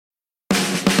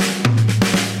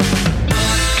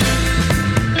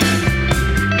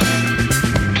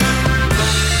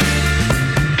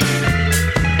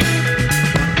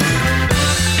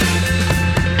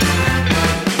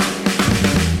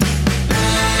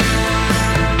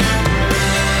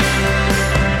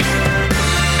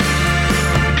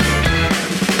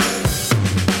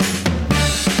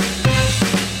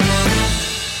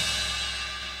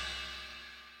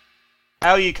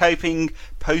how are you coping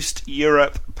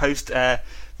post-Europe, post the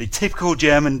typical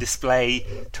German display?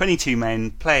 22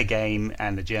 men play a game,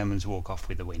 and the Germans walk off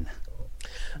with a win.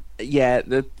 Yeah,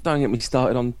 don't get me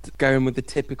started on going with the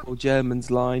typical Germans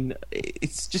line.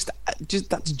 It's just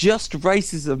that's just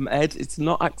racism, Ed. It's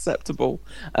not acceptable.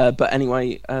 But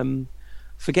anyway,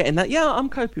 forgetting that, yeah, I'm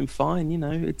coping fine. You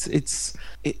know,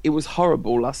 it was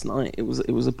horrible last night. It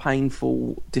was a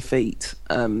painful defeat.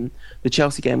 The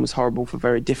Chelsea game was horrible for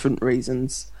very different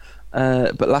reasons.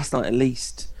 But last night, at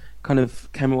least, kind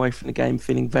of came away from the game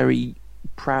feeling very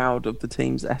proud of the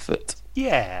team's effort.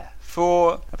 Yeah.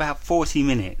 For about 40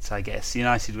 minutes, I guess,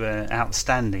 United were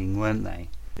outstanding, weren't they?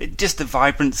 Just the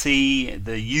vibrancy,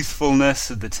 the youthfulness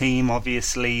of the team,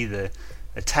 obviously, the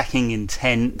attacking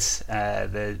intent,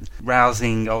 the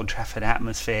rousing Old Trafford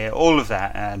atmosphere, all of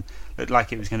that looked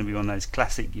like it was going to be one of those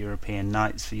classic European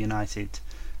nights for United.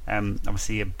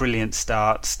 Obviously a brilliant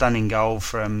start, stunning goal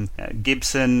from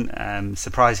Gibson.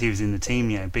 Surprised he was in the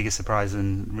team, bigger surprise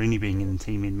than Rooney being in the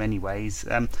team in many ways.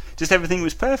 Just everything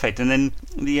was perfect, and then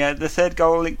the third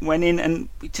goal went in, and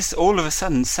we just all of a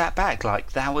sudden sat back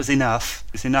like that was enough.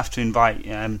 It's enough to invite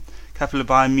a couple of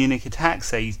Bayern Munich attacks.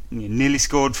 They nearly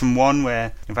scored from one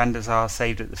where Van der Sar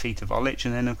saved at the feet of Olic,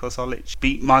 and then of course Olic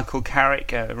beat Michael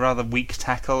Carrick, a rather weak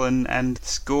tackle, and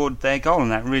scored their goal,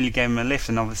 and that really gave him a lift.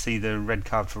 And obviously the red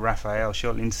card for Raphael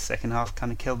shortly into the second half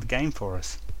kind of killed the game for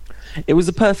us. It was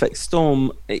a perfect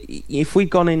storm. If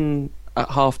we'd gone in at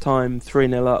half-time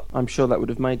 3-0 up, I'm sure that would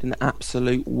have made an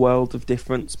absolute world of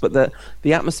difference. But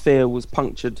the atmosphere was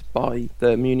punctured by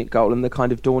the Munich goal and the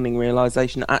kind of dawning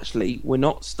realisation that actually we're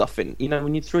not stuffing.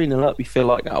 When you're 3-0 up, you feel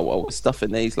like, oh, well, we're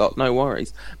stuffing these lot, no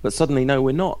worries. But suddenly, no,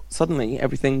 we're not. Suddenly,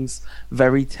 everything's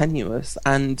very tenuous.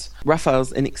 And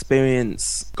Raphael's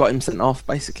inexperience got him sent off,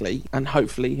 basically. And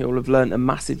hopefully he'll have learned a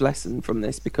massive lesson from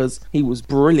this, because he was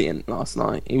brilliant last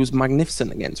night. He was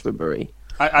magnificent against Ribéry.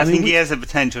 I think he has the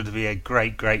potential to be a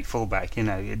great fullback,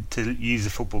 to use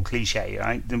a football cliche,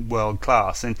 right? World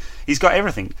class. And he's got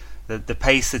everything. The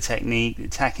pace, the technique, the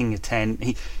attacking intent.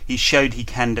 He showed he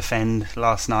can defend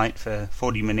last night for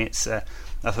 40 minutes.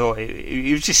 I thought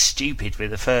he was just stupid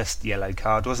with the first yellow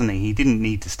card, wasn't he? He didn't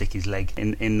need to stick his leg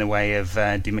in the way of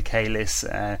Di Michaelis.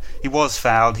 He was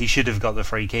fouled. He should have got the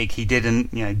free kick. He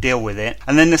didn't, deal with it.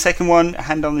 And then the second one,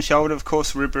 hand on the shoulder. Of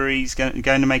course, Ribéry's going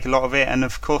to make a lot of it, and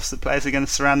of course the players are going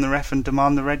to surround the ref and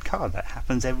demand the red card. That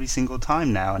happens every single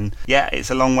time now. And yeah,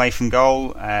 it's a long way from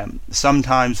goal.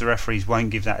 Sometimes the referees won't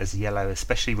give that as a yellow,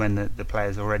 especially when the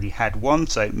players already had one,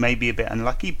 so it may be a bit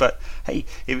unlucky. But hey,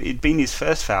 if it'd been his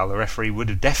first foul, the referee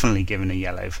would have definitely given a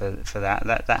yellow for that.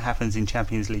 That happens in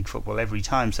Champions League football every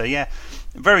time. So yeah,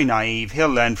 very naive. He'll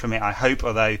learn from it, I hope,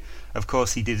 although of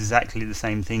course he did exactly the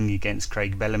same thing against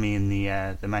Craig Bellamy in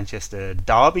the Manchester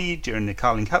derby during the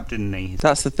Carling Cup, didn't he?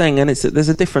 That's the thing, and there's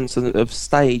a difference of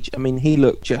stage. I mean, he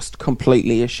looked just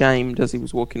completely ashamed as he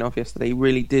was walking off yesterday. He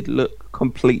really did look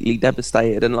completely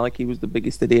devastated and like he was the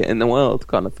biggest idiot in the world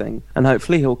kind of thing. And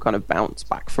hopefully he'll kind of bounce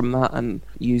back from that and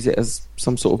use it as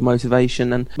some sort of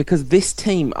motivation. And because this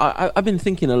team, I've been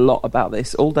thinking a lot about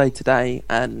this all day today,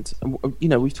 and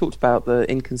we've talked about the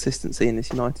inconsistency in this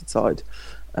United side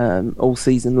all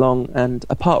season long, and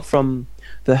apart from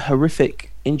the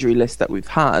horrific injury list that we've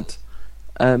had,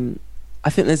 I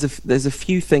think there's a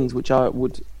few things which I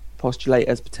would postulate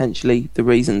as potentially the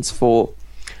reasons for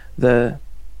the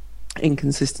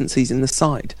inconsistencies in the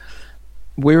side.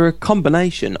 We're a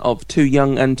combination of too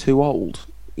young and too old.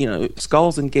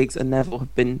 Scholes and Giggs and Neville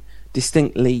have been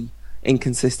distinctly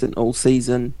inconsistent all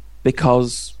season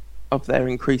because of their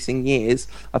increasing years.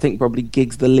 I think probably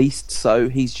Giggs the least so.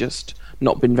 He's just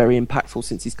not been very impactful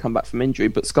since he's come back from injury,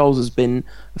 but Scholes has been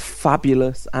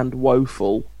fabulous and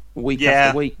woeful week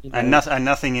after week. And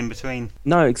nothing in between.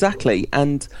 No, exactly.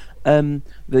 And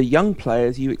the young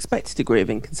players, you expect a degree of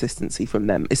inconsistency from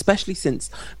them, especially since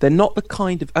they're not the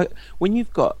kind of... when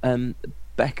you've got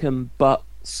Beckham, Butt,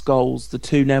 Scholes, the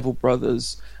two Neville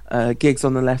brothers, Giggs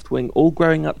on the left wing, all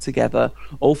growing up together,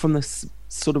 all from the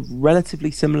sort of relatively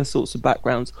similar sorts of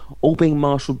backgrounds, all being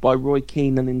marshalled by Roy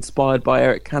Keane and inspired by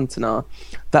Eric Cantona,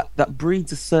 that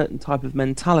breeds a certain type of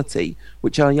mentality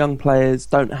which our young players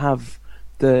don't have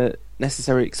the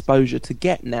necessary exposure to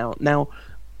get now. Now,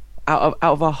 out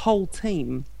of our whole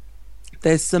team,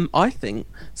 there's something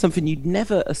you'd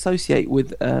never associate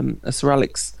with a Sir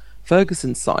Alex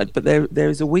Ferguson side, but there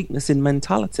is a weakness in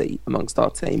mentality amongst our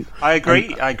team. I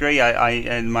agree. I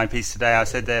in my piece today I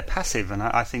said they're passive, and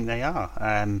I think they are.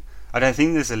 I don't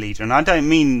think there's a leader, and I don't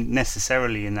mean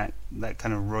necessarily in that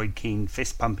kind of Roy Keane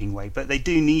fist pumping way, but they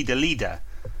do need a leader.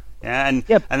 Yeah, and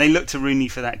Yep. and they look to Rooney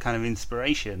for that kind of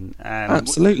inspiration.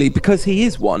 Absolutely, because he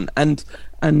is one, and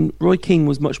Roy Keane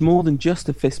was much more than just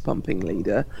a fist pumping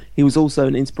leader. He was also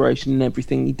an inspiration in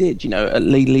everything he did.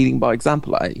 Leading by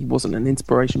example. He wasn't an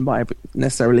inspiration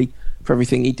necessarily for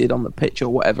everything he did on the pitch or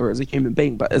whatever as a human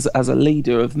being, but as a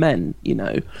leader of men.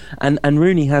 And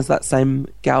Rooney has that same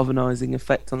galvanising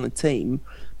effect on the team,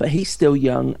 but he's still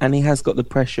young and he has got the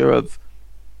pressure of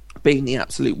being the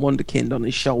absolute wonderkind on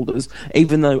his shoulders,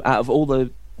 even though out of all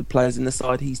the players in the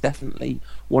side, he's definitely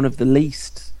one of the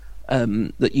least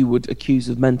that you would accuse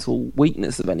of mental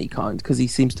weakness of any kind, because he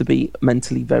seems to be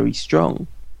mentally very strong.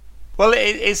 Well,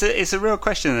 it's a real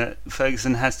question that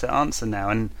Ferguson has to answer now,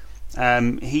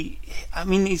 and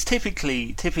he's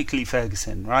typically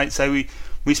Ferguson, right? So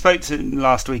we spoke to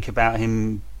last week about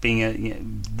him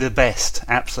being the best,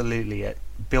 absolutely, at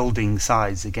building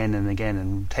sides again and again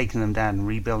and taking them down and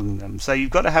rebuilding them. So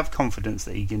you've got to have confidence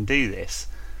that he can do this.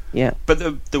 Yeah.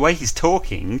 But the way he's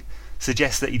talking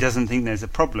suggests that he doesn't think there's a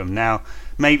problem. Now,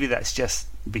 maybe that's just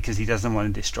because he doesn't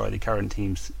want to destroy the current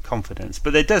team's confidence.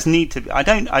 But there does need to be. I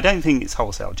don't think it's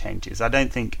wholesale changes. I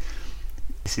don't think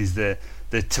this is the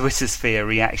Twitter sphere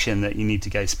reaction that you need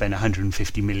to go spend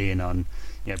 150 million on.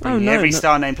 Bringing every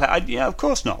star name player. Of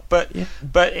course not. But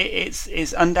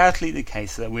it's undoubtedly the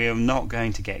case that we are not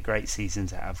going to get great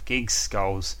seasons out of Giggs,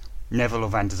 Scholes, Neville or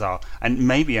Van der Sar, and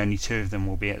maybe only 2 of them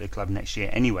will be at the club next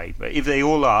year anyway. But if they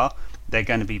all are, they're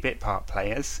going to be bit part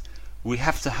players. We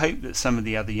have to hope that some of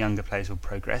the other younger players will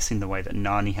progress in the way that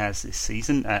Nani has this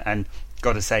season. And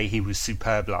got to say, he was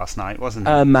superb last night, wasn't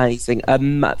he? Amazing,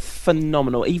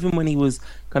 phenomenal. Even when he was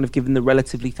kind of given the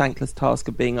relatively thankless task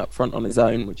of being up front on his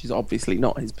own, which is obviously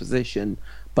not his position,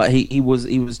 but he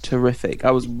was terrific. I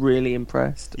was really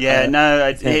impressed.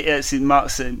 It's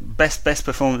Mark's best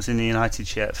performance in the United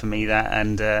shirt for me. That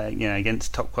and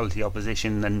against top quality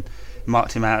opposition, and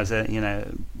marked him out as a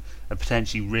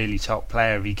potentially really top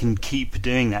player if he can keep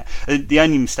doing that. The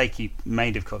only mistake he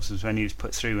made, of course, was when he was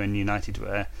put through when United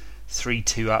were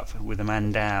 3-2 up with a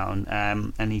man down,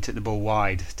 and he took the ball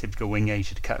wide. Typical winger, he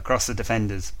should have cut across the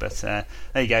defenders. But there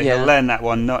you go. Yeah. He'll learn that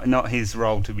one. Not his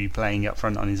role to be playing up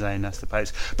front on his own, I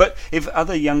suppose. But if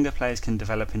other younger players can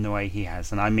develop in the way he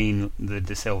has, and I mean the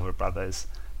De Silva brothers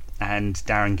and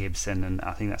Darren Gibson, and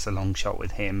I think that's a long shot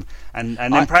with him, and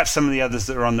then perhaps some of the others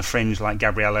that are on the fringe, like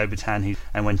Gabriel Obertan,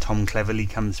 and when Tom Cleverley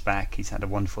comes back, he's had a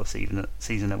wonderful season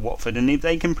at Watford, and if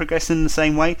they can progress in the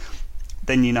same way,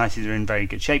 then United are in very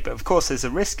good shape. But of course, there's a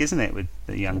risk, isn't it, with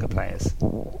the younger players?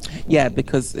 Yeah,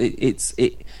 because it's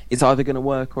either going to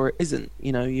work or it isn't.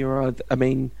 You're either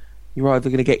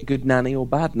going to get good Nani or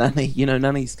bad Nani.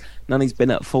 Nani's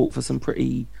been at fault for some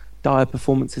pretty dire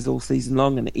performances all season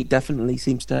long, and he definitely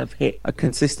seems to have hit a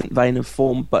consistent vein of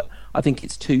form. But I think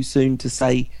it's too soon to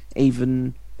say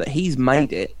even that he's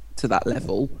made it to that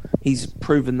level. He's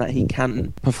proven that he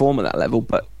can perform at that level,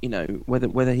 but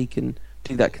whether he can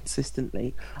do that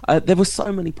consistently. There were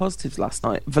so many positives last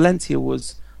night. Valencia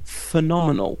was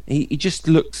phenomenal. He just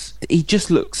looks.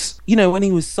 When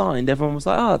he was signed, everyone was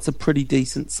like, "Oh, it's a pretty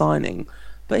decent signing,"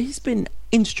 but he's been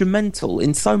instrumental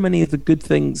in so many of the good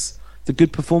things, the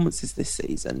good performances this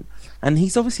season, and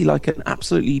he's obviously like an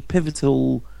absolutely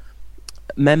pivotal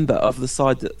member of the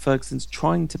side that Ferguson's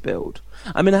trying to build.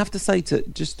 I mean, I have to say,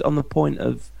 just on the point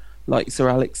of like Sir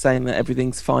Alex saying that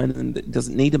everything's fine and it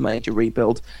doesn't need a major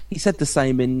rebuild, he said the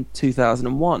same in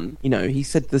 2001. He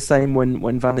said the same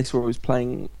when Van Nistelrooy was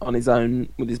playing on his own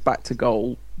with his back to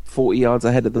goal 40 yards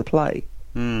ahead of the play.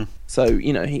 So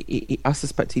I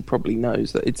suspect he probably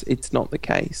knows that it's not the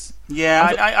case.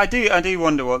 Yeah, I do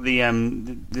wonder what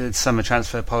the summer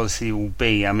transfer policy will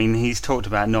be. I mean, he's talked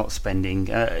about not spending.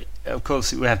 Of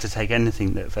course, we have to take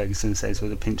anything that Ferguson says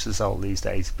with a pinch of salt these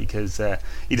days, because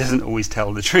he doesn't always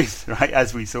tell the truth, right?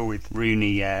 As we saw with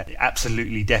Rooney,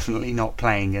 absolutely, definitely not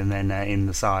playing, and then in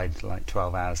the side like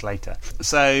 12 hours later.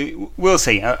 So we'll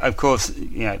see. Of course,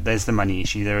 there's the money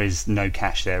issue. There is no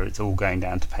cash there. It's all going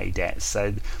down to pay debts.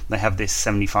 So they have this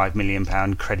 £75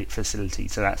 million credit facility.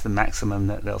 So that's the maximum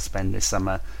that they'll spend this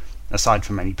summer, aside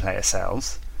from any player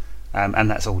sales.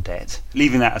 And that's all debt.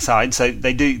 Leaving that aside, so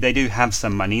they do have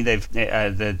some money. They've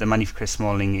the money for Chris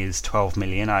Smalling is 12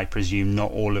 million. I presume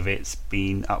not all of it's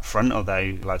been up front, although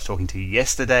I was talking to you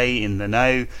yesterday in the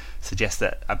know, suggests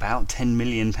that about £10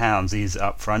 million is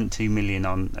up front, 2 million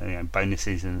on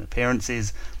bonuses and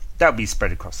appearances, that'll be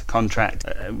spread across the contract.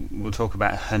 We'll talk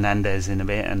about Hernandez in a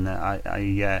bit, and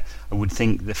I would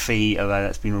think the fee, although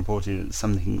that's been reported at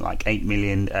something like 8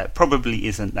 million, probably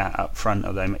isn't that upfront,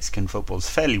 although Mexican football's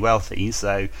fairly wealthy,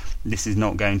 so this is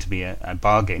not going to be a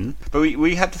bargain. But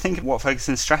we have to think of what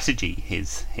Ferguson's strategy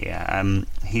is here.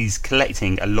 He's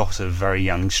collecting a lot of very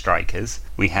young strikers.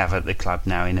 We have at the club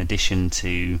now, in addition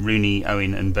to Rooney,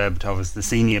 Owen and Berbatov as the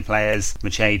senior players,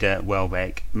 Macheda,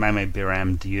 Welbeck, Mame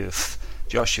Biram Diouf,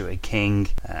 Joshua King,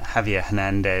 Javier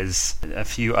Hernandez, a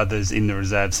few others in the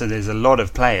reserve. So there's a lot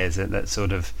of players at that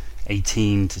sort of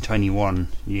 18 to 21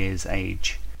 years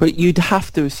age. But you'd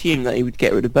have to assume that he would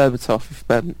get rid of Berbatov if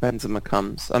Benzema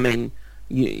comes. I mean,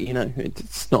 you know,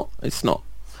 it's not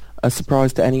a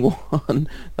surprise to anyone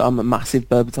that I'm a massive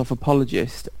Berbatov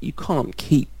apologist. You can't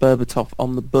keep Berbatov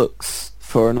on the books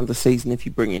for another season if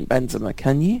you bring in Benzema,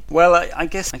 can you? Well, I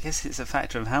guess it's a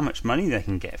factor of how much money they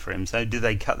can get for him. So do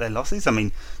they cut their losses? I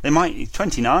mean, they might. He's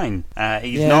 29.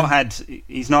 He's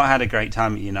not had a great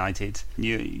time at United.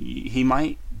 He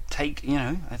might take, you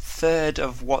know, a third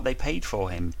of what they paid for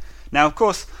him. Now, of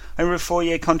course, over a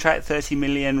 4-year contract, 30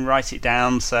 million. Write it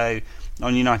down. So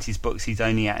on United's books, he's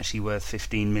only actually worth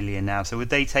 15 million now. So would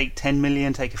they take 10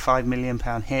 million, take a £5 million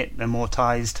hit,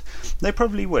 amortised? They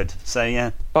probably would. So yeah.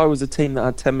 If I was a team that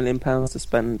had £10 million to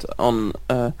spend on,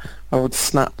 I would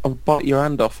bite your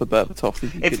hand off for Berbatov.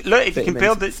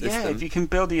 If you can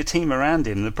build your team around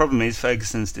him. The problem is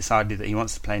Ferguson's decided that he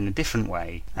wants to play in a different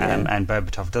way, and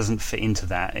Berbatov doesn't fit into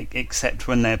that, except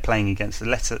when they're playing against the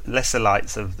lesser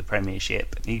lights of the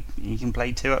Premiership. He can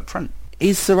play two up front.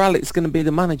 Is Sir Alex going to be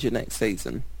the manager next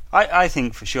season? I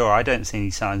think for sure. I don't see any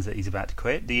signs that he's about to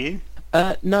quit. Do you?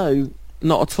 No,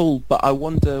 not at all. But I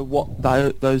wonder what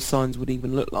those signs would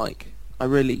even look like. I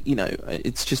really, you know,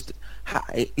 it's just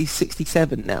he's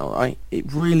 67 now, right? It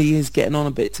really is getting on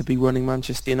a bit to be running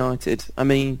Manchester United. I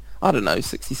mean, I don't know,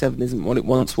 67 isn't what it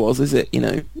once was, is it? You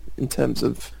know, in terms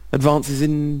of advances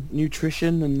in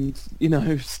nutrition and, you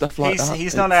know, stuff like that.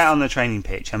 He's not out on the training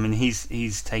pitch. I mean,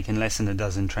 he's taken less than a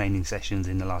dozen training sessions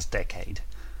in the last decade.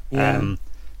 Yeah.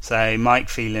 So Mike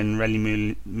Phelan,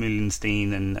 Relly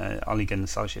Meulenstein and Ole Gunnar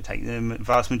Solskjaer take the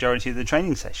vast majority of the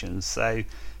training sessions. So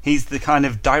he's the kind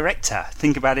of director.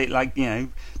 Think about it like, you know,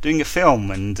 doing a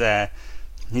film, and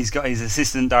he's got his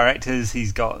assistant directors,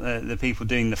 he's got the people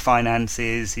doing the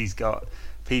finances, he's got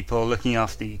people looking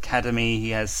after the academy.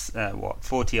 He has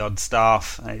 40-odd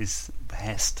staff at his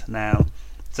behest now.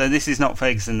 So this is not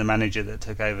Ferguson, the manager that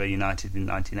took over United in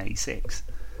 1986.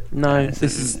 No,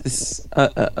 this is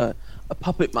a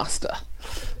puppet master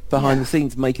behind the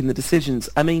scenes making the decisions.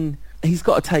 I mean, he's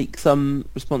got to take some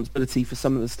responsibility for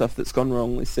some of the stuff that's gone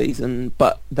wrong this season,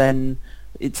 but then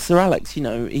it's Sir Alex, you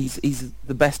know, he's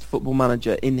the best football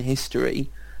manager in history.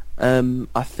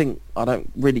 I think I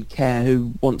don't really care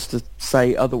who wants to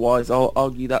say otherwise. I'll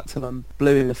argue that till I'm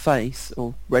blue in the face,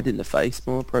 or red in the face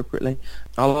more appropriately.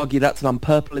 I'll argue that till I'm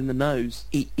purple in the nose.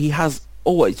 He has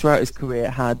always throughout his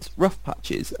career had rough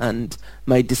patches and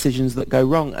made decisions that go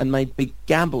wrong and made big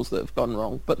gambles that have gone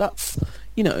wrong, but that's,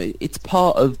 you know, it's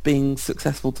part of being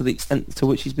successful to the extent to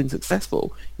which he's been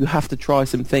successful. You have to try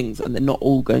some things and they're not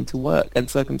all going to work, and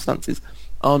circumstances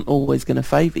aren't always going to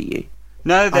favour you.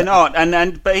 No, they're not,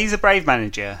 but he's a brave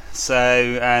manager, so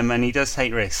and he does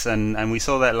take risks, and we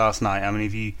saw that last night. I mean,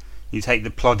 if you take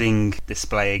the plodding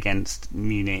display against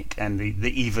Munich and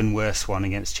the even worse one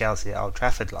against Chelsea at Old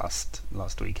Trafford last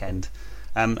weekend,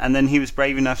 and then he was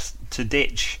brave enough to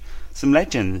ditch some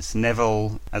legends.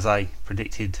 Neville, as I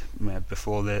predicted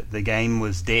before the game,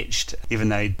 was ditched, even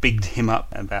though he'd bigged him up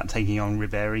about taking on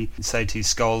Ribéry. So too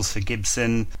Scholes for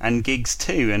Gibson, and Giggs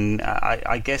too, and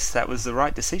I guess that was the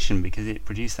right decision because it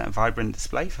produced that vibrant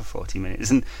display for 40 minutes.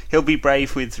 And he'll be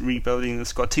brave with rebuilding the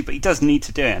squad too, but he does need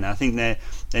to do it, and I think there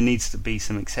needs to be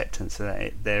some acceptance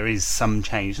that there is some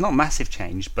change, not massive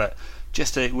change, but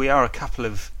we are a couple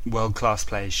of world-class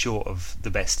players short of the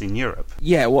best in Europe.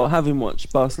 Yeah, well, having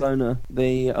watched Barcelona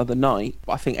the other night,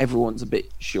 I think everyone's a bit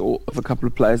short of a couple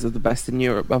of players of the best in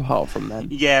Europe, apart from them.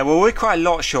 Yeah, well, we're quite a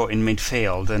lot short in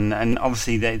midfield, and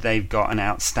obviously they've got an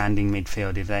outstanding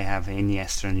midfield if they have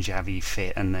Iniesta and Xavi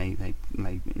fit, and they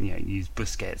use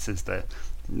Busquets as the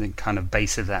kind of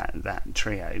base of that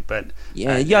trio. But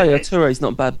Yaya Touré's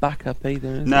not a bad backup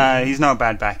either. No, he's not a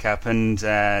bad backup, and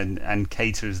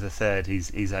Keita is the third.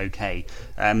 He's okay.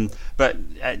 But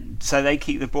so they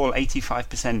keep the ball.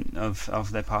 85%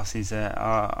 of their passes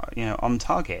are on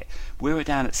target. We were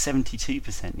down at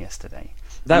 72% yesterday.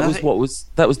 That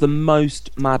was the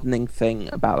most maddening thing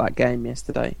about that game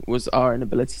yesterday, was our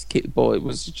inability to keep the ball. It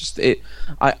was just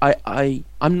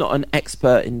I'm not an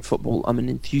expert in football. I'm an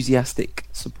enthusiastic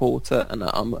supporter, and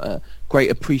I'm great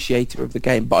appreciator of the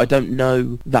game, but I don't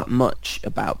know that much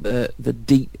about the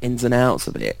deep ins and outs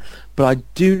of it. But I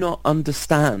do not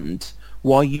understand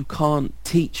why you can't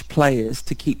teach players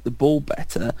to keep the ball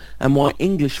better, and why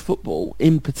English football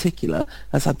in particular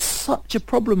has had such a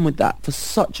problem with that for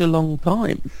such a long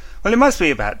time. Well, it must be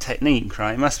about technique,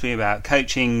 right? It must be about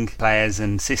coaching players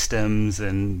and systems,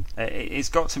 and it's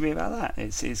got to be about that.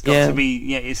 It's got to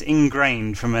be, it's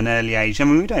ingrained from an early age. I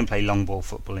mean, we don't play long ball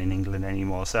football in England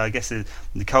anymore, so I guess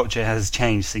the culture has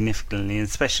changed significantly,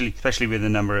 especially with the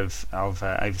number of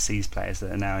overseas players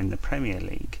that are now in the Premier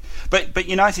League. But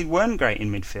United weren't great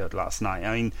in midfield last night.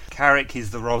 I mean, Carrick is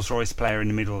the Rolls-Royce player in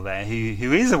the middle there,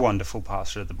 who is a wonderful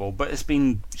passer of the ball, but has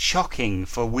been shocking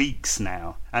for weeks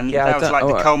now. And that was like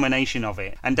the culmination of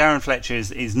it. And Darren Fletcher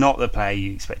is not the player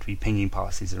you expect to be pinging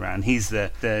passes around. He's the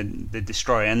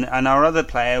destroyer. And our other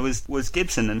player was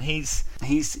Gibson, and he's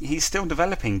still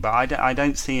developing. But I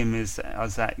don't see him as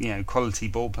that quality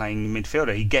ball playing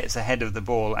midfielder. He gets ahead of the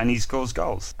ball and he scores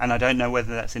goals. And I don't know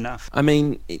whether that's enough. I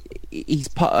mean, he's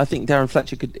part. I think Darren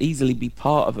Fletcher could easily be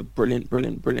part of a brilliant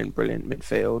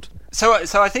midfield. So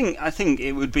I think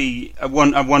it would be a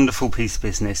wonderful piece of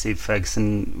business if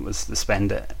Ferguson was to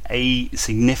spend a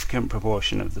significant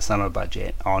proportion of the summer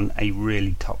budget on a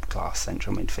really top-class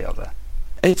central midfielder.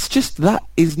 It's just that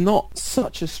is not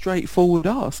such a straightforward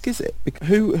ask, is it?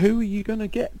 Who are you going to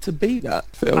get to be that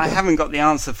fielder? I haven't got the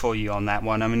answer for you on that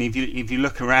one. I mean, if you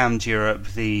look around Europe,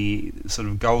 the sort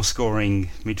of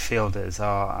goal-scoring midfielders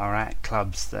are at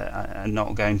clubs that are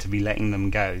not going to be letting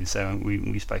them go. So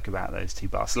we spoke about those two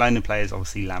Barcelona players.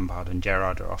 Obviously, Lampard and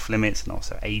Gerrard are off limits and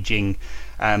also ageing.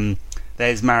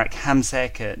 There's Marek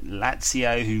Hamšík at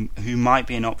Lazio, who might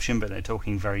be an option, but they're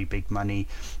talking very big money.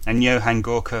 And Johan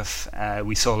Gourcuff,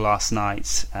 we saw last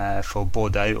night for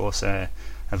Bordeaux, also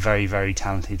a very, very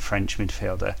talented French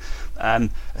midfielder.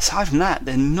 Aside from that,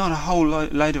 there's not a whole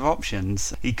load of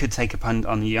options. He could take a punt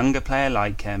on a younger player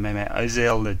like Mehmet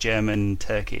Ozil, the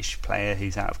German-Turkish player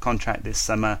who's out of contract this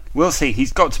summer. We'll see.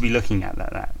 He's got to be looking at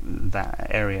that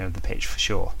area of the pitch for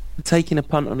sure. Taking a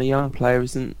punt on a young player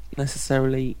isn't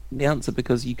necessarily the answer,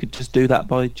 because you could just do that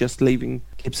by just leaving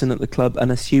Gibson at the club and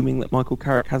assuming that Michael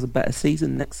Carrick has a better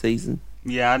season next season.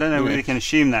 Yeah, I don't know whether we can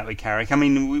assume that with Carrick. I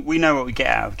mean, we know what we get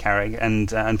out of Carrick,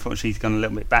 and unfortunately he's gone a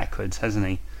little bit backwards, hasn't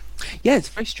he? Yeah, it's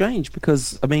very strange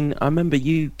because, I mean, I remember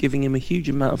you giving him a huge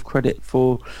amount of credit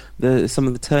for some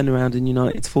of the turnaround in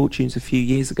United's fortunes a few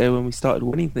years ago when we started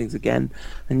winning things again,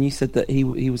 and you said that he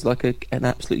was like an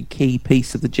absolutely key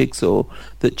piece of the jigsaw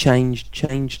that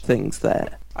changed things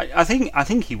there. I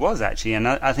think he was actually, and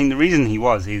I think the reason he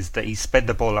was is that he sped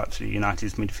the ball up to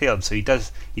United's midfield, so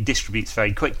he distributes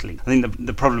very quickly. I think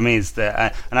the problem is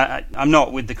that, and I'm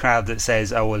not with the crowd that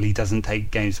says, oh well, he doesn't take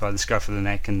games by the scruff of the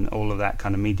neck and all of that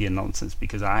kind of media nonsense,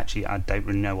 because I don't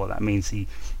really know what that means.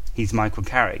 He's Michael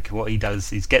Carrick. What he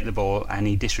does is get the ball and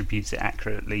he distributes it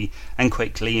accurately and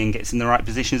quickly and gets in the right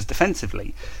positions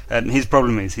defensively. His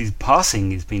problem is his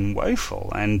passing has been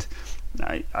woeful, and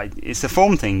it's a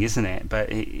form thing, isn't it? But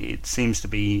it seems to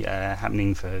be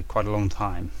happening for quite a long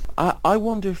time. I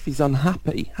wonder if he's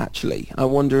unhappy, actually. I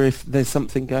wonder if there's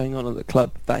something going on at the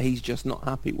club that he's just not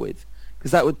happy with.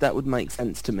 Because that would make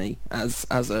sense to me as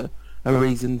a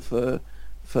reason for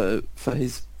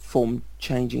his form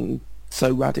changing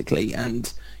so radically,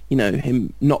 and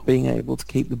him not being able to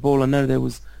keep the ball. I know there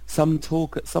was some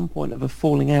talk at some point of a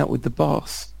falling out with the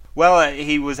boss. Well,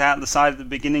 he was out the side at the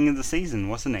beginning of the season,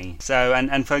 wasn't he? So,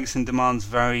 and Ferguson demands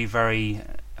very, very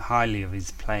highly of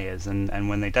his players, and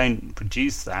when they don't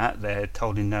produce that, they're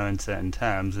told in no uncertain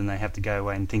terms, and they have to go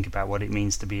away and think about what it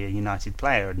means to be a United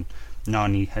player. And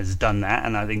Nani has done that,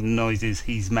 and I think the noises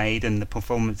he's made and the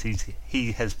performances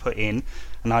he has put in,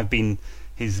 and I've been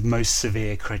his most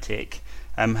severe critic,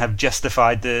 have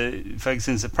justified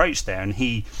Ferguson's approach there, and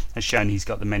he has shown he's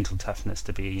got the mental toughness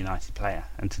to be a United player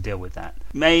and to deal with that.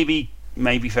 Maybe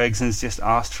Ferguson's just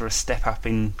asked for a step up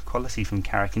in quality from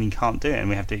Carrick, and he can't do it, and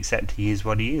we have to accept he is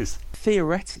what he is.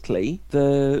 Theoretically,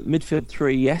 the midfield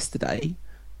three yesterday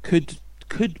could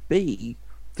be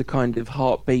the kind of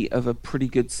heartbeat of a pretty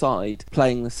good side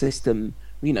playing the system,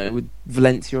 with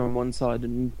Valencia on one side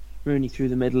and Rooney through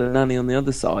the middle and Nani on the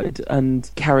other side, and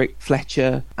Carrick,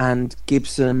 Fletcher and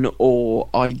Gibson, or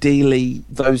ideally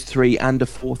those three and a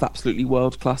fourth absolutely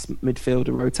world-class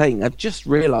midfielder rotating. I've just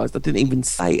realised I didn't even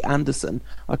say Anderson.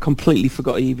 I completely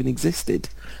forgot he even existed.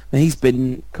 He's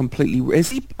been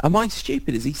completely... Am I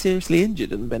stupid? Is he seriously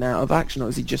injured and been out of action, or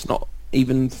is he just not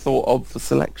even thought of for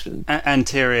selection?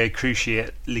 Anterior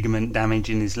cruciate ligament damage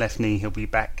in his left knee. He'll be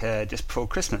back just before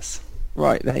Christmas.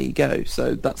 Right, there you go.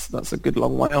 So that's a good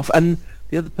long way off. And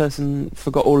the other person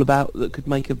forgot all about that could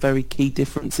make a very key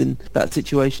difference in that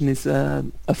situation is a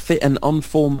fit and on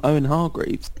form Owen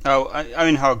Hargreaves. Oh,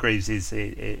 Owen Hargreaves is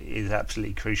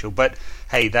absolutely crucial. But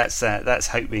hey, that's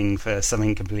hoping for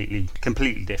something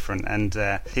completely different. And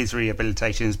his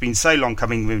rehabilitation has been so long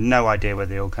coming, with no idea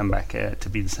whether he'll come back to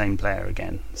be the same player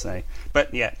again. So,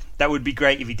 but yeah, that would be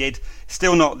great if he did.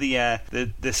 Still not the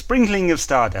sprinkling of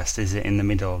stardust, is it, in the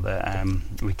middle that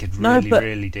we could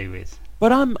really do with.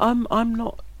 But I'm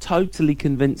not totally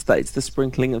convinced that it's the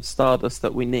sprinkling of stardust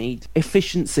that we need.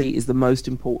 Efficiency is the most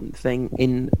important thing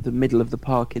in the middle of the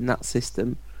park in that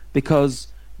system, because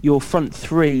your front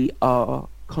three are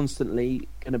constantly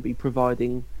going to be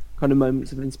providing kind of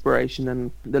moments of inspiration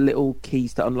and the little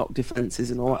keys to unlock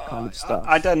defences and all that kind of stuff.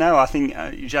 I don't know. I think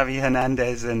Xavi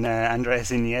Hernandez and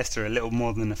Andres Iniesta are a little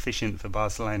more than efficient for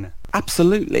Barcelona.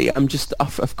 Absolutely. I'm just,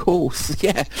 of course,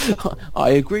 yeah,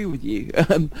 I agree with you.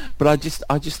 But I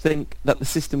just think that the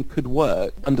system could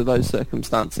work under those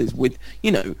circumstances with,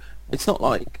 it's not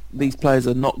like these players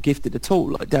are not gifted at all.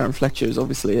 Like Darren Fletcher is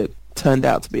obviously turned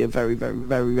out to be a very, very,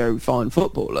 very, very fine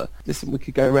footballer. Listen, we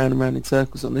could go round and round in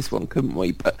circles on this one, couldn't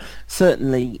we? But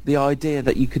certainly the idea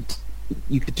that you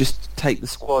could just take the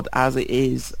squad as it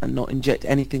is and not inject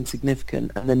anything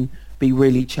significant and then be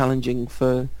really challenging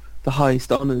for the highest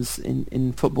honours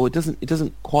in football, it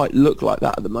doesn't quite look like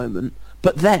that at the moment.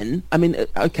 But then, I mean,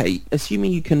 okay,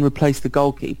 assuming you can replace the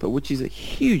goalkeeper, which is a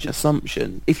huge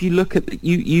assumption. If you look at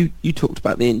you talked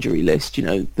about the injury list,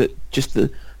 that just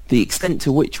the extent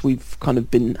to which we've kind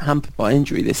of been hampered by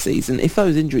injury this season. If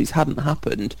those injuries hadn't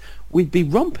happened, we'd be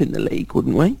romping the league,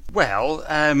 wouldn't we? Well,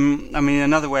 I mean,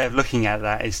 another way of looking at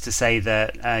that is to say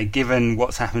that given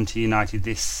what's happened to United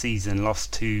this season,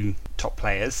 lost two top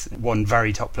players, one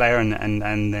very top player and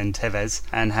then Tevez,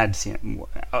 and had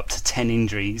up to 10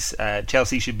 injuries,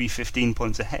 Chelsea should be 15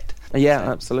 points ahead. Yeah,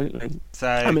 absolutely. So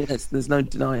I mean, there's no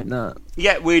denying that.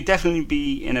 Yeah, we'd definitely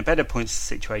be in a better points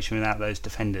situation without those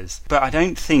defenders. But I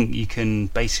don't think you can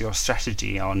base your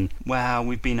strategy on, well,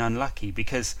 we've been unlucky,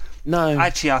 because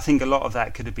actually I think a lot of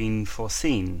that could have been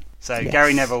foreseen. So yes.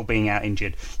 Gary Neville being out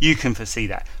injured, you can foresee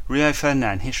that. Rio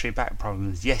Ferdinand, history of back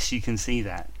problems, yes, you can see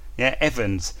that. Yeah,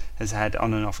 Evans has had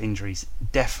on and off injuries,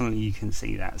 definitely you can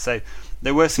see that. So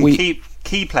there were some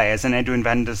key players, and Edwin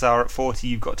van der Sar at 40,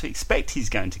 you've got to expect he's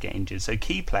going to get injured. So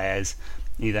key players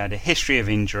either had a history of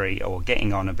injury or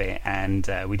getting on a bit, and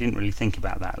we didn't really think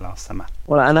about that last summer.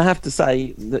 Well, and I have to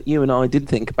say that you and I did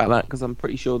think about that, because I'm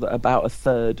pretty sure that about a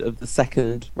third of the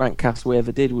second rank cast we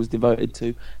ever did was devoted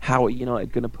to how are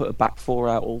United going to put a back four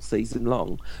out all season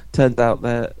long. Turned out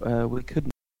that we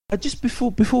couldn't. Just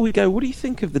before we go, what do you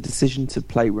think of the decision to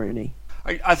play Rooney?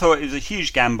 I thought it was a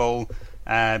huge gamble,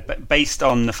 but based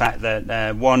on the fact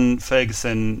that one,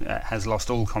 Ferguson has lost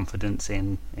all confidence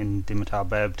in Dimitar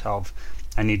Berbatov,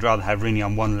 and he'd rather have Rooney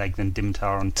on one leg than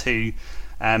Dimitar on two.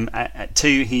 At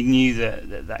two, he knew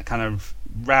that kind of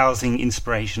rousing,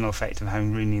 inspirational effect of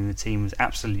having Rooney in the team was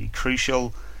absolutely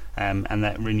crucial, and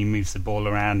that Rooney moves the ball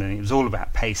around, and it was all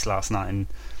about pace last night, and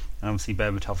obviously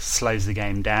Berbatov slows the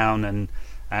game down, and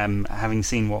having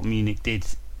seen what Munich did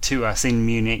to us in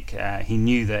Munich, he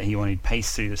knew that he wanted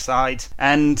pace through the side,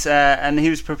 and he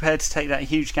was prepared to take that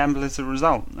huge gamble as a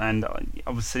result. And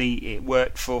obviously, it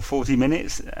worked for 40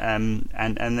 minutes, and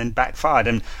then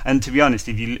backfired. And to be honest,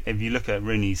 if you look at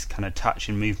Rooney's kind of touch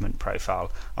and movement profile,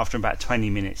 after about 20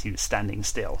 minutes, he was standing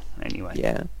still. Anyway,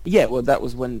 yeah. Well, that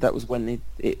was when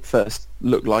it first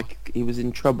looked like he was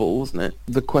in trouble, wasn't it?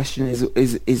 The question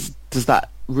is does that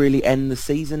really end the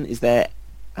season? Is there?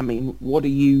 I mean, what do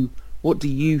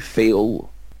you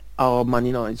feel are Man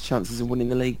United's chances of winning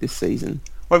the league this season?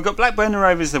 Well, we've got Blackburn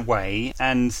Rovers away,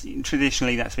 and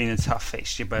traditionally that's been a tough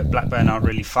fixture, but Blackburn aren't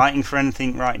really fighting for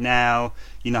anything right now.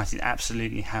 United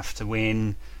absolutely have to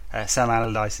win. Sam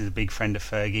Allardyce is a big friend of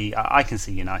Fergie. I can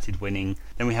see United winning.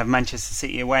 Then we have Manchester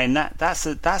City away, and that's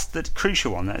the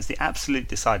crucial one. That's the absolute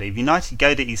decider. If United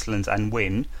go to Eastlands and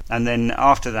win, and then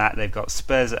after that they've got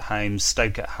Spurs at home,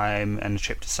 Stoke at home, and a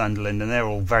trip to Sunderland, and they're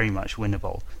all very much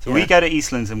winnable. So we go to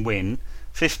Eastlands and win,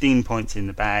 15 points in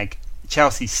the bag.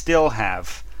 Chelsea still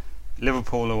have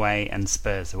Liverpool away and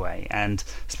Spurs away, and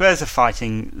Spurs are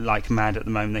fighting like mad at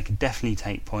the moment. They could definitely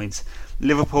take points.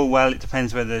 Liverpool, well, it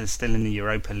depends whether they're still in the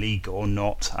Europa League or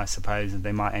not, I suppose.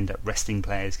 They might end up resting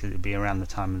players because it'll be around the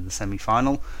time of the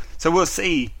semi-final. So we'll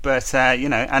see, but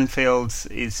Anfield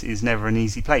is never an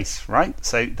easy place, right?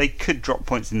 So they could drop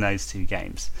points in those two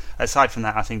games. Aside from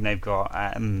that, I think they've got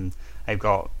they've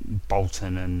got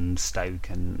Bolton and Stoke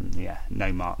and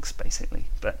no marks basically.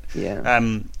 But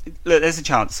look, there's a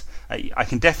chance. I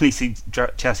can definitely see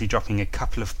Chelsea dropping a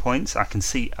couple of points. I can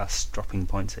see us dropping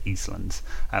points at Eastlands.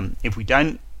 If we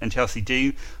don't and Chelsea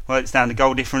do, well, it's down to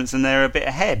goal difference and they're a bit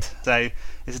ahead. So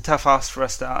it's a tough ask for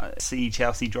us to see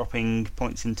Chelsea dropping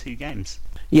points in 2 games.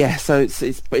 Yeah, so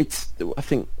it's I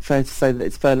think fair to say that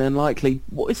it's fairly unlikely.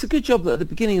 Well, it's a good job that at the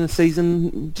beginning of the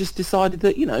season just decided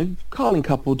that, Carling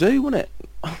Cup will do, won't it?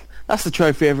 That's the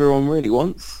trophy everyone really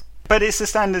wants. But it's the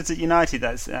standards at United.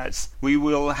 That's we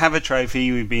will have a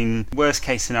trophy. We've been, worst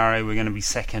case scenario, we're going to be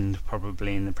second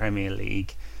probably in the Premier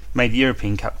League. Made the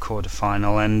European Cup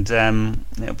quarter-final, and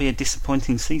it'll be a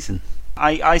disappointing season.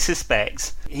 I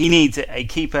suspect he needs a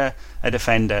keeper, a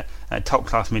defender, a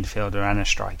top-class midfielder and a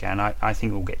striker, and I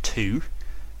think we'll get 2.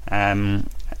 In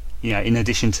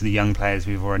addition to the young players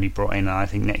we've already brought in, I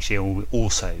think next year will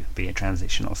also be a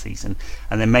transitional season.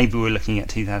 And then maybe we're looking at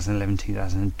 2011,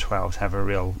 2012 to have a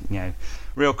real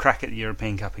crack at the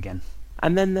European Cup again.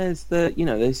 And then there's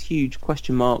there's huge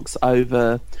question marks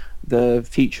over the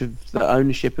future of the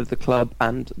ownership of the club,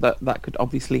 and that could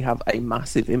obviously have a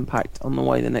massive impact on the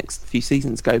way the next few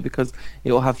seasons go, because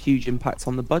it will have huge impacts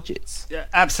on the budgets. Yeah,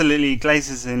 absolutely.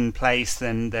 Glazers in place,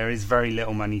 then there is very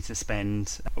little money to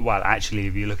spend. Well, actually,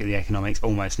 if you look at the economics,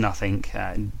 almost nothing.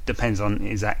 Depends on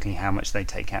exactly how much they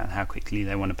take out and how quickly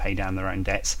they want to pay down their own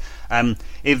debts.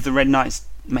 If the Red Knights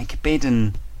make a bid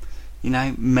and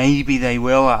maybe they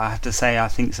will. I have to say, I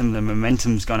think some of the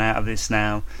momentum's gone out of this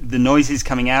now. The noises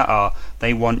coming out are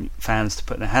they want fans to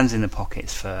put their hands in their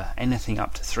pockets for anything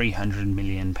up to £300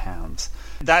 million.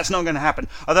 That's not going to happen.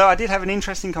 Although I did have an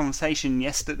interesting conversation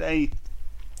yesterday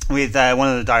with one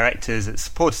of the directors at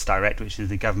Supporters Direct, which is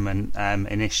the government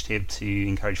initiative to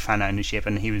encourage fan ownership,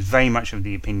 and he was very much of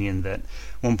the opinion that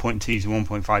 1.2 to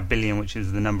 1.5 billion, which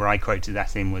is the number I quoted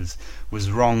that in, was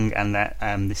wrong, and that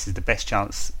this is the best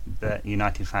chance that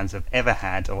United fans have ever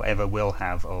had or ever will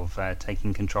have of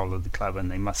taking control of the club, and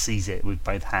they must seize it with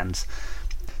both hands.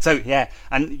 So yeah,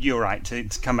 and you're right, to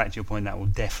come back to your point, that will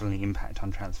definitely impact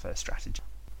on transfer strategy.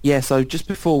 Yeah, so just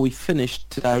before we finished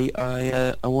today,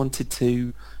 I wanted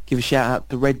to give a shout out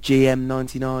to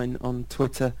RedGM99 on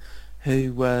Twitter,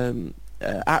 who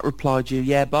at replied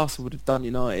you, Barca would have done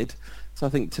United. So I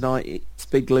think tonight its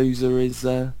big loser is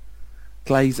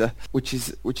Glazer, which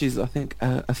is I think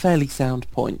a fairly sound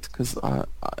point, because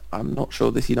I'm not sure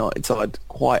this United side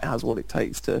quite has what it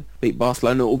takes to beat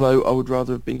Barcelona, although I would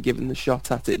rather have been given the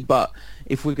shot at it. But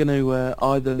if we're going to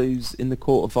either lose in the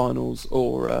quarterfinals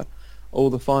or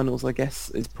the finals, I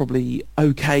guess it's probably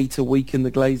okay to weaken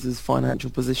the Glazers' financial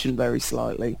position very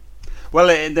slightly. Well,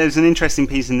 there's an interesting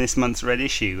piece in this month's Red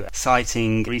Issue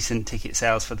citing recent ticket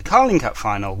sales for the Carling Cup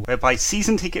final, whereby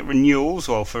season ticket renewals,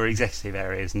 or for executive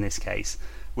areas in this case,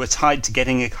 were tied to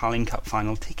getting a Carling Cup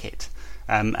final ticket.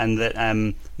 And that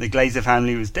the Glazer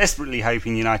family was desperately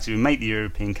hoping United would make the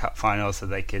European Cup final so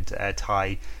they could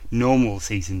tie normal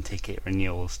season ticket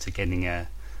renewals to getting a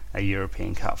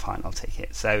European Cup final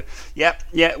ticket. So,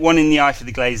 one in the eye for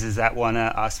the Glazers, that one.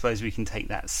 I suppose we can take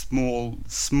that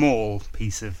small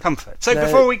piece of comfort. So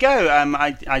before we go,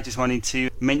 I just wanted to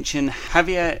mention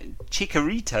Javier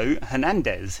Chicharito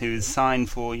Hernandez, who is signed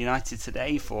for United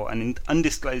today for an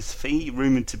undisclosed fee,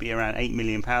 rumoured to be around £8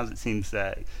 million. It seems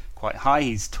quite high.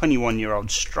 He's a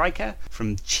 21-year-old striker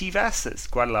from Chivas, that's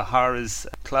Guadalajara's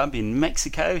club in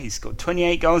Mexico. He's scored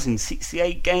 28 goals in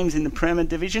 68 games in the Premier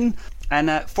Division, and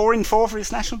 4 in 4 for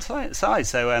his national side.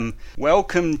 So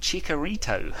welcome,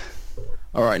 Chicharito.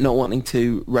 All right, not wanting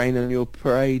to rain on your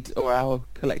parade or our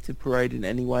collective parade in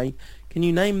any way, can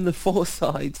you name the 4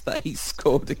 sides that he's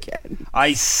scored again?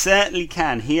 I certainly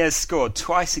can. He has scored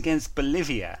twice against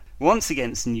Bolivia, once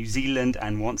against New Zealand,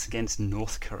 and once against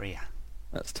North Korea.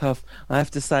 That's tough. I have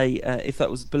to say, if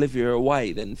that was Bolivia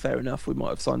away, then fair enough, we might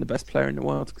have signed the best player in the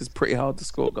world, because it's pretty hard to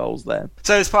score goals there.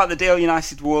 So as part of the deal,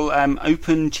 United will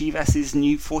open Chivas'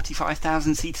 new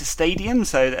 45,000-seater stadium.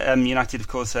 So United, of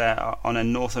course, on a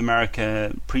North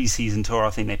America pre-season tour. I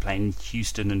think they play in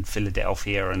Houston and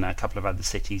Philadelphia and a couple of other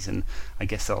cities, and I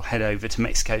guess they'll head over to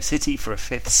Mexico City for a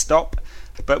 5th stop.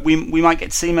 But we might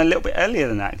get to see him a little bit earlier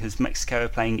than that, because Mexico are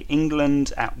playing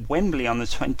England at Wembley on the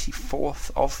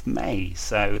 24th of May.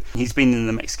 So he's been in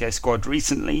the Mexico squad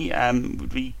recently.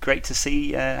 Would be great to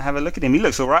see, have a look at him. He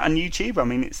looks all right on YouTube. I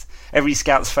mean, it's every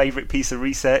scout's favourite piece of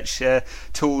research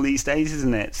tool these days,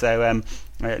 isn't it? So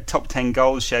top 10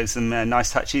 goals, shows some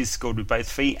nice touches, scored with both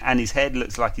feet and his head.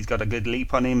 Looks like he's got a good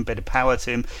leap on him, bit of power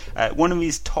to him. One of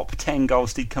his top 10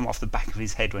 goals did come off the back of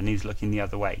his head when he was looking the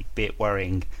other way. Bit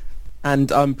worrying.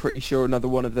 And I'm pretty sure another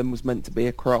one of them was meant to be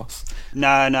a cross.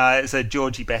 No, it's a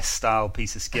Georgie Best style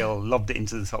piece of skill. Lobbed it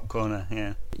into the top corner.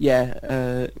 Yeah.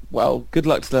 Yeah. Well, good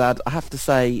luck to the lad. I have to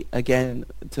say again,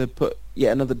 to put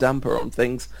yet another damper on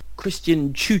things,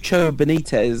 Christian Chucho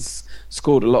Benitez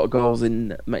scored a lot of goals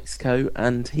in Mexico,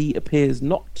 and he appears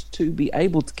not to be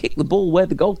able to kick the ball where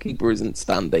the goalkeeper isn't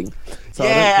standing. So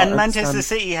yeah, and Manchester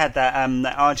City had that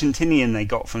Argentinian they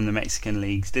got from the Mexican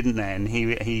leagues, didn't they? And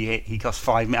he cost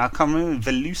 $5 million. I can't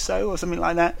remember, Veluso or something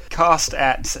like that. Cast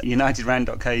at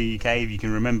unitedrand.co.uk, if you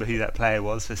can remember who that player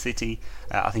was for City.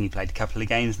 I think he played a couple of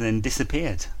games and then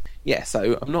disappeared. Yeah,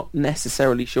 so I'm not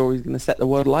necessarily sure he's going to set the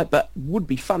world alight, but would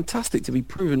be fantastic to be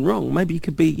proven wrong. Maybe he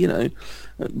could be,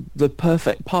 the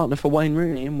perfect partner for Wayne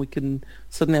Rooney, and we can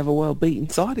suddenly have a world-beaten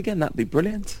side again. That'd be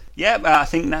brilliant. Yeah, I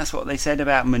think that's what they said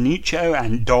about Manucho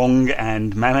and Dong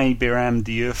and Mane Biram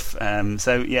Diouf.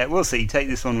 So, yeah, we'll see. Take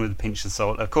this one with a pinch of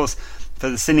salt. Of course, for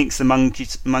the cynics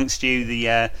amongst you,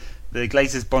 the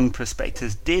Glazers Bond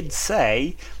prospectus did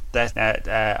say that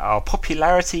our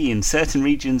popularity in certain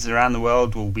regions around the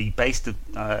world will be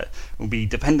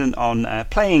dependent on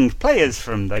playing players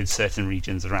from those certain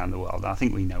regions around the world. I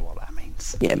think we know what that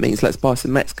means. Yeah, it means let's buy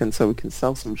some Mexicans so we can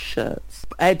sell some shirts.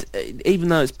 Ed, even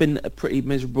though it's been a pretty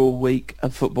miserable week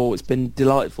of football, it's been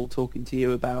delightful talking to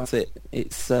you about it.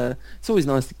 It's always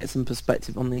nice to get some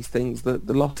perspective on these things. The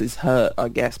losses hurt, I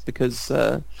guess, because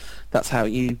that's how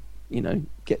you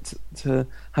get to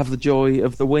have the joy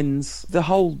of the wins. The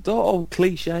whole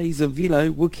cliches of,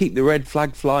 we'll keep the red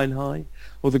flag flying high,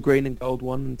 or the green and gold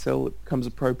one until it becomes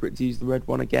appropriate to use the red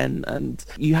one again. And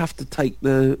you have to take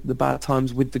the bad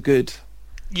times with the good.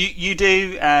 You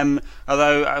do,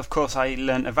 although, of course, I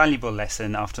learnt a valuable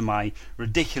lesson after my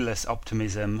ridiculous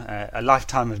optimism, a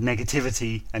lifetime of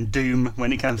negativity and doom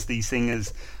when it comes to these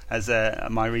things, as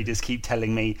my readers keep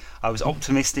telling me. I was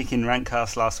optimistic in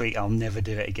Rantcast last week. I'll never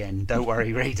do it again. Don't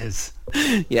worry, readers.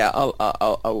 Yeah,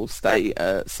 I will stay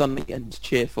sunny and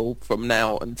cheerful from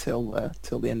now until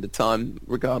the end of time,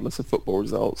 regardless of football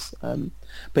results.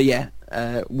 But yeah,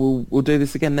 we'll do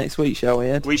this again next week, shall we,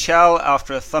 Ed? We shall,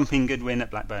 after a thumping good win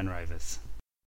at Blackburn Rovers.